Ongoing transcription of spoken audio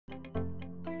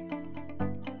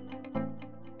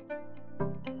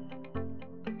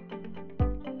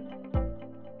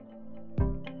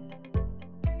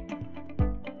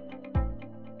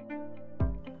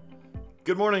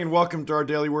Good morning and welcome to our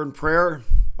daily word and prayer.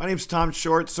 My name's Tom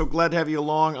Short. So glad to have you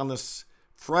along on this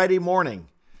Friday morning.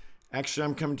 Actually,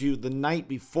 I'm coming to you the night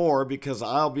before because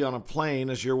I'll be on a plane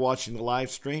as you're watching the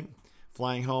live stream,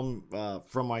 flying home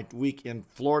from my week in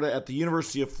Florida at the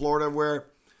University of Florida where,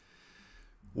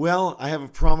 well, I have a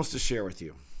promise to share with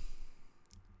you.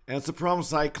 And it's a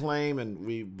promise I claim and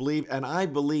we believe, and I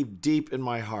believe deep in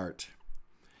my heart.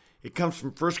 It comes from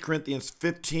 1 Corinthians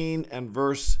 15 and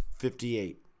verse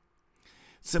 58.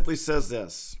 It simply says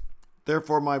this: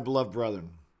 "Therefore, my beloved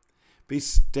brethren, be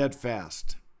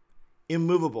steadfast,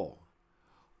 immovable,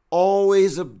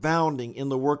 always abounding in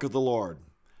the work of the Lord,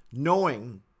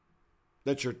 knowing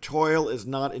that your toil is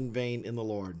not in vain in the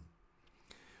Lord."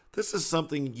 This is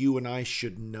something you and I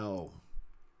should know.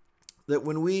 That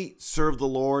when we serve the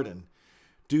Lord and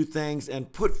do things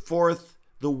and put forth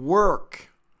the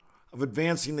work of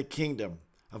advancing the kingdom,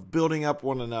 of building up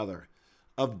one another,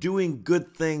 of doing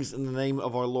good things in the name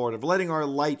of our Lord, of letting our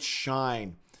light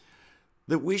shine,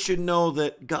 that we should know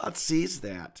that God sees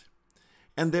that.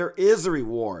 And there is a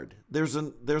reward. There's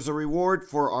a reward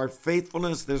for our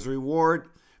faithfulness. There's a reward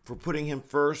for putting Him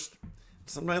first.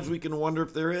 Sometimes we can wonder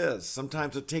if there is.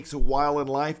 Sometimes it takes a while in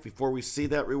life before we see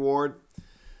that reward.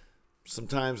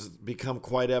 Sometimes it becomes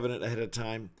quite evident ahead of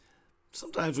time.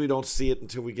 Sometimes we don't see it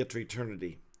until we get to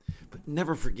eternity. But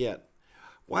never forget,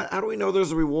 how do we know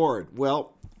there's a reward?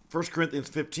 Well, 1 Corinthians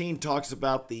 15 talks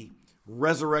about the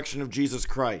resurrection of Jesus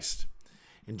Christ.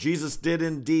 And Jesus did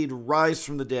indeed rise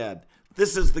from the dead.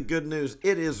 This is the good news.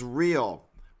 It is real.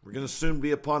 We're going to soon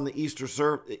be upon the Easter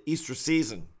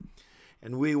season.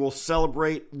 And we will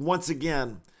celebrate once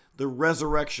again the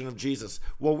resurrection of Jesus.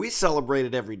 Well, we celebrate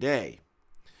it every day.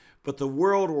 But the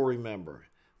world will remember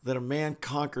that a man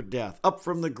conquered death. Up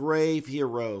from the grave he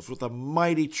arose with a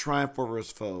mighty triumph over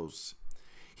his foes.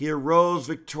 He arose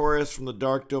victorious from the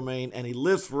dark domain, and he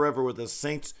lives forever with his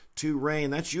saints to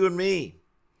reign. That's you and me.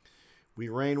 We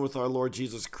reign with our Lord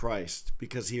Jesus Christ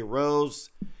because he arose.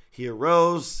 He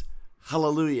arose.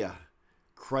 Hallelujah.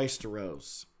 Christ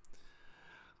arose.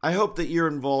 I hope that you're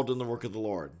involved in the work of the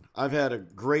Lord. I've had a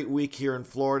great week here in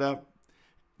Florida.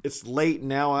 It's late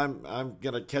now. I'm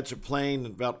going to catch a plane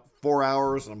in about 4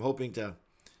 hours. I'm hoping to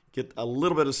get a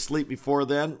little bit of sleep before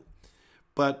then.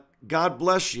 But God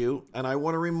bless you, and I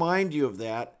want to remind you of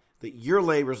that your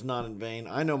labor is not in vain.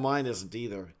 I know mine isn't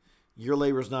either. Your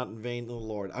labor is not in vain in the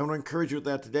Lord. I want to encourage you with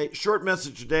that today. Short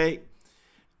message today,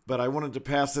 but I wanted to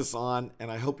pass this on, and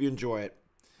I hope you enjoy it.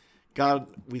 God,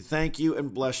 we thank you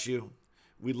and bless you.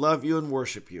 We love you and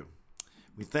worship you.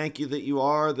 We thank you that you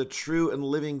are the true and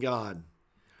living God.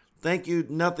 Thank you,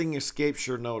 nothing escapes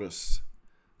your notice.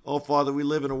 Oh, Father, we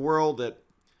live in a world that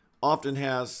often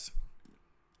has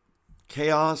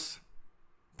chaos,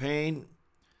 pain.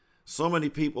 So many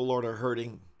people, Lord, are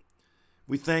hurting.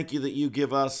 We thank you that you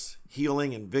give us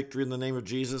healing and victory in the name of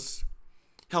Jesus.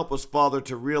 Help us, Father,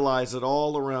 to realize that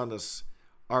all around us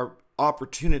are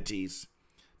opportunities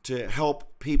to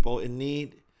help people in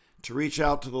need, to reach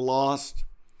out to the lost.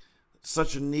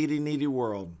 Such a needy, needy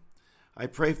world. I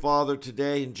pray, Father,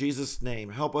 today in Jesus' name,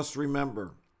 help us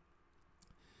remember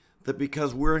that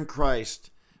because we're in Christ,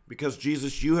 because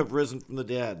Jesus, you have risen from the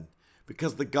dead,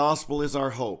 because the gospel is our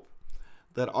hope,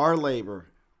 that our labor,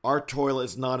 our toil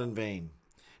is not in vain.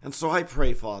 And so I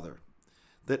pray, Father,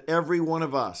 that every one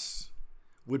of us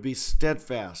would be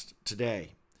steadfast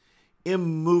today,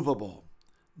 immovable.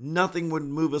 Nothing would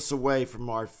move us away from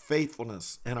our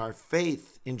faithfulness and our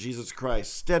faith in Jesus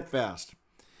Christ. Steadfast,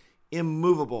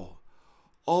 immovable,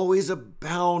 always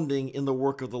abounding in the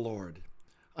work of the Lord.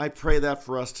 I pray that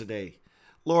for us today.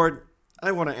 Lord,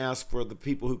 I want to ask for the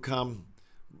people who come,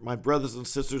 my brothers and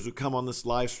sisters who come on this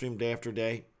live stream day after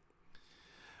day.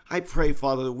 I pray,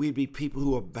 Father, that we be people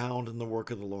who abound in the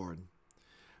work of the Lord.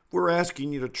 We're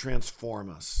asking you to transform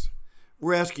us.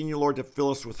 We're asking you, Lord, to fill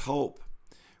us with hope.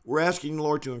 We're asking you,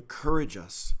 Lord, to encourage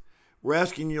us. We're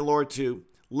asking you, Lord, to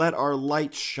let our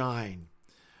light shine.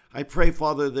 I pray,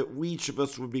 Father, that each of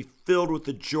us would be filled with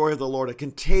the joy of the Lord, a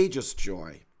contagious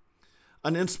joy,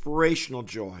 an inspirational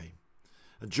joy,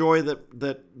 a joy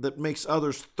that makes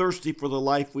others thirsty for the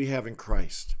life we have in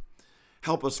Christ.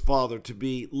 Help us, Father, to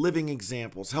be living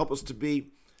examples. Help us to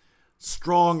be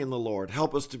strong in the Lord.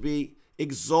 Help us to be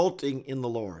exulting in the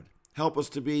Lord. Help us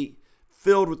to be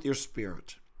filled with your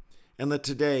Spirit. And that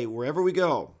today, wherever we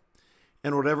go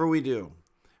and whatever we do,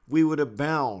 we would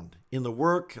abound in the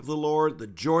work of the Lord, the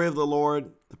joy of the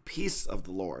Lord, the peace of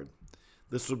the Lord.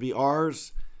 This would be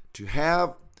ours to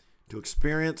have, to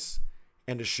experience,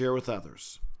 and to share with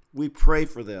others. We pray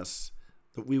for this,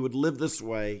 that we would live this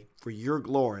way for your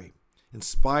glory.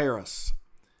 Inspire us,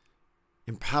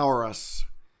 empower us.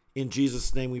 In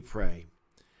Jesus' name we pray.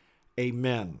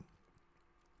 Amen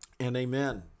and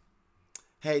amen.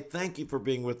 Hey, thank you for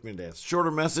being with me today. It's a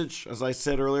shorter message, as I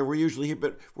said earlier. We're usually here,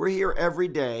 but we're here every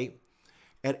day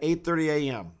at 8:30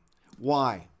 a.m.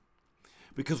 Why?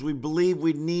 Because we believe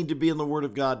we need to be in the Word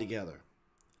of God together.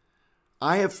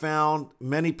 I have found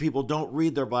many people don't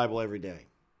read their Bible every day.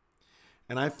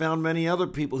 And I found many other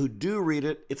people who do read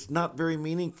it, it's not very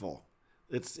meaningful.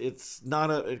 It's not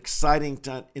an exciting,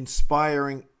 time,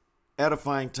 inspiring,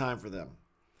 edifying time for them.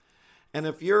 And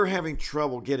if you're having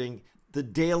trouble getting the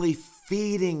daily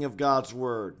feeding of God's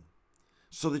Word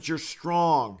so that you're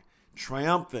strong,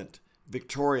 triumphant,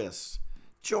 victorious,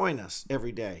 join us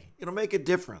every day. It'll make a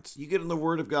difference. You get in the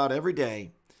Word of God every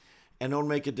day, and it'll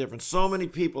make a difference. So many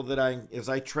people that as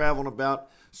I travel about,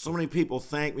 so many people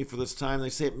thank me for this time. They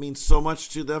say it means so much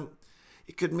to them.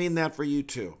 It could mean that for you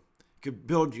too. It could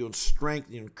build you and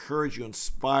strengthen you, encourage you,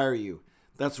 inspire you.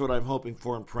 That's what I'm hoping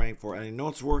for and praying for. And I know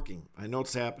it's working. I know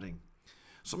it's happening.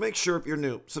 So make sure if you're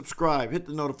new, subscribe, hit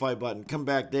the notify button, come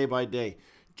back day by day.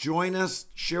 Join us,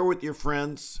 share with your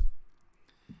friends,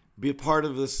 be a part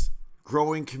of this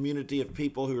growing community of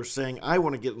people who are saying, I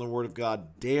want to get in the Word of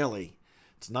God daily.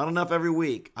 It's not enough every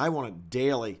week. I want it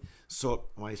daily so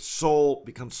my soul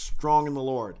becomes strong in the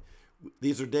Lord.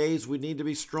 These are days we need to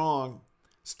be strong,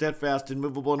 steadfast,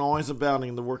 immovable, and always abounding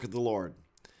in the work of the Lord.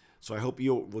 So I hope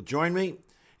you will join me.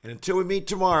 And until we meet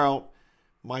tomorrow,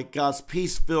 might God's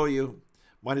peace fill you.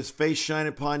 Might His face shine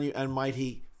upon you, and might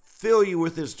He fill you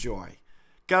with His joy.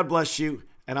 God bless you,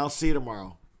 and I'll see you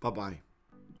tomorrow. Bye-bye.